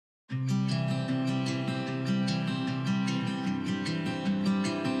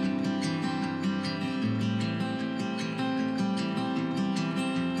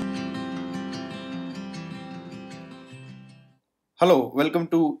Hello, welcome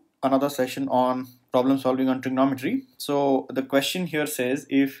to another session on problem solving on trigonometry. So the question here says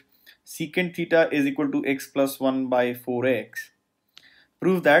if secant theta is equal to x plus 1 by 4x,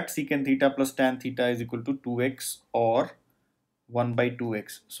 prove that secant theta plus tan theta is equal to 2x or 1 by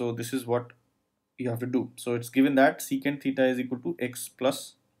 2x. So this is what you have to do. So it's given that secant theta is equal to x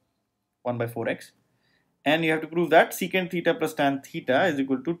plus 1 by 4x, and you have to prove that secant theta plus tan theta is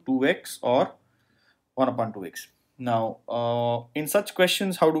equal to 2x or 1 upon 2x. Now, in such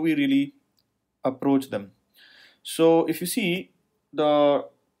questions, how do we really approach them? So, if you see, the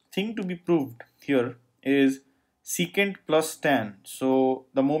thing to be proved here is secant plus tan. So,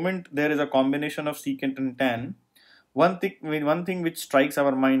 the moment there is a combination of secant and tan, one thing which strikes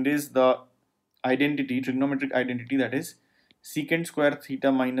our mind is the identity, trigonometric identity, that is secant square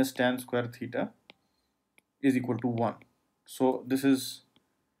theta minus tan square theta is equal to 1. So, this is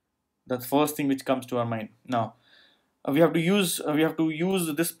the first thing which comes to our mind. Now, we have to use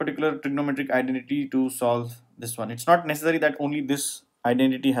this particular trigonometric identity to solve this one. It's not necessary that only this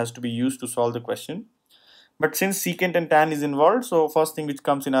identity has to be used to solve the question, but since secant and tan is involved, so first thing which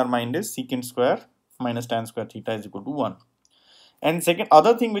comes in our mind is secant square minus tan square theta is equal to 1. And second,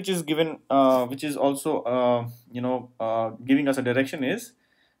 other thing which is given, which is also giving us a direction, is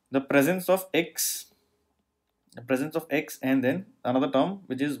the presence of x, and then another term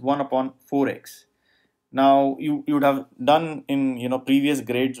which is 1 upon 4x. Now you would have done in previous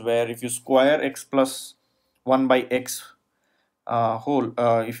grades where if you square x plus 1 by x whole,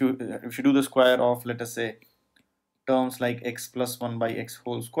 if you do the square of, let us say, terms like x plus 1 by x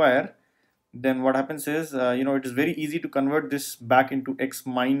whole square, then what happens is it is very easy to convert this back into x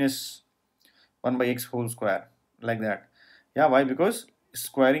minus 1 by x whole square, like that. Yeah, why? Because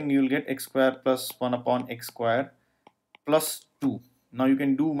squaring, you will get x square plus 1 upon x square plus 2. Now you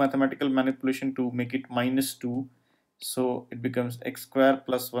can do mathematical manipulation to make it minus 2, so it becomes x square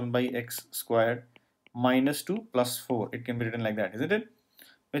plus 1 by x squared minus 2 plus 4. It can be written like that, isn't it?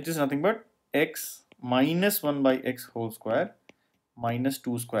 Which is nothing but x minus 1 by x whole square minus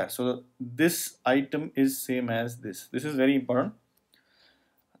 2 square. So this item is same as this. This is very important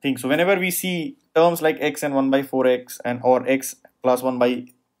thing. So whenever we see terms like x and 1 by 4x and or x plus 1 by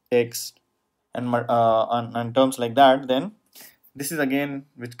x and terms like that, then this is again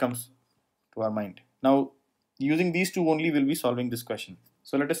which comes to our mind. Now using these two only we'll be solving this question.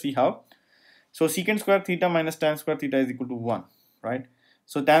 So let us see how. So secant square theta minus tan square theta is equal to 1, right?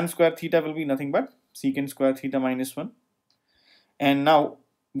 So tan square theta will be nothing but secant square theta minus 1. And now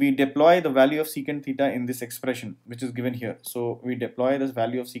we deploy the value of secant theta in this expression which is given here. So we deploy this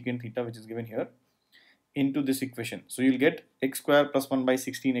value of secant theta which is given here into this equation. So you'll get x square plus 1 by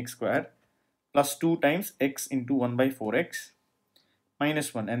 16x square plus 2 times x into 1 by 4x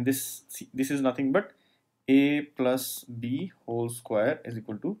minus 1, and this is nothing but a plus b whole square is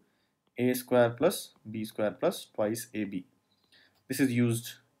equal to a square plus b square plus twice ab. This is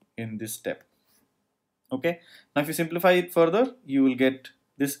used in this step. Okay, now if you simplify it further, you will get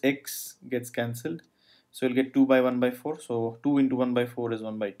this x gets cancelled, so you'll get 2 by 1 by 4. So 2 into 1 by 4 is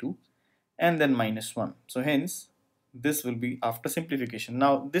 1 by 2, and then minus 1. So hence this will be after simplification.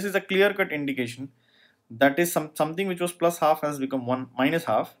 Now this is a clear-cut indication that is something which was plus half has become 1 minus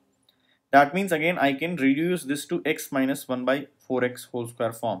half. That means again I can reduce this to x minus 1 by 4x whole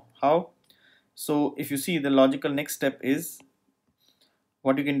square form. How? So if you see, the logical next step is,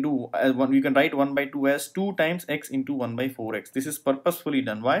 what you can do as you can write 1 by 2 as 2 times x into 1 by 4x. This is purposefully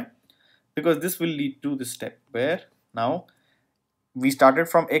done. Why? Because this will lead to this step where now we started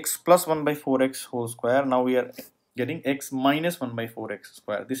from x plus 1 by 4x whole square. Now we are getting x minus 1 by 4x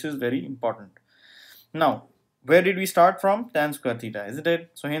square. This is very important. Now, where did we start from? Tan square theta, isn't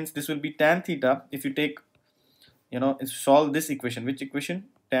it? So hence this will be tan theta. If you take, solve this equation. Which equation?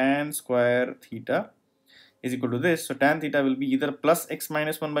 Tan square theta is equal to this. So tan theta will be either plus x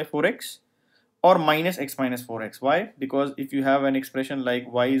minus 1 by 4x or minus x minus 4x. Why? Because if you have an expression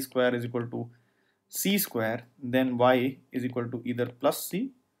like y square is equal to c square, then y is equal to either plus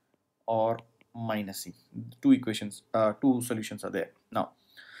c or minus c. Two two solutions are there. Now,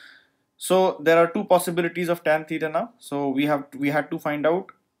 so there are two possibilities of tan theta now. So we had to find out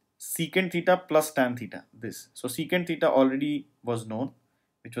secant theta plus tan theta. This. So secant theta already was known,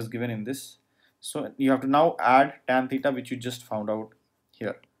 which was given in this. So you have to now add tan theta, which you just found out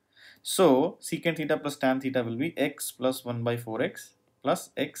here. So secant theta plus tan theta will be x plus 1 by 4x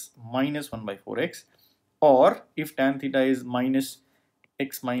plus x minus 1 by 4x. Or if tan theta is minus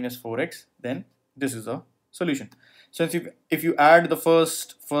x minus 4x, then this is a solution. So if you add the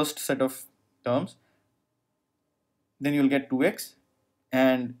first set of terms, then you'll get 2x,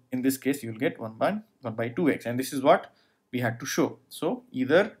 and in this case you'll get 1 by 2x, and this is what we had to show. So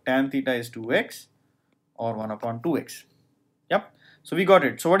either tan theta is 2x or 1 upon 2x. Yep. So we got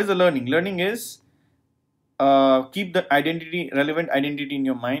it. So what is the learning? Learning is keep the relevant identity in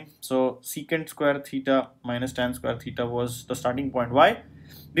your mind. So secant square theta minus tan square theta was the starting point. Why?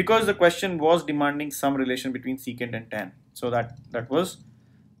 Because the question was demanding some relation between secant and tan. So that was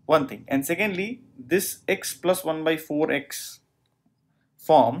one thing. And secondly, this x plus 1 by 4x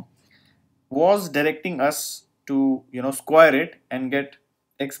form was directing us to square it and get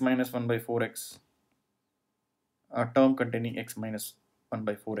x minus 1 by 4x, a term containing x minus 1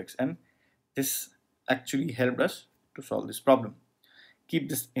 by 4x, and this actually helped us to solve this problem. Keep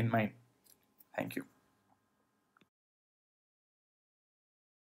this in mind. Thank you.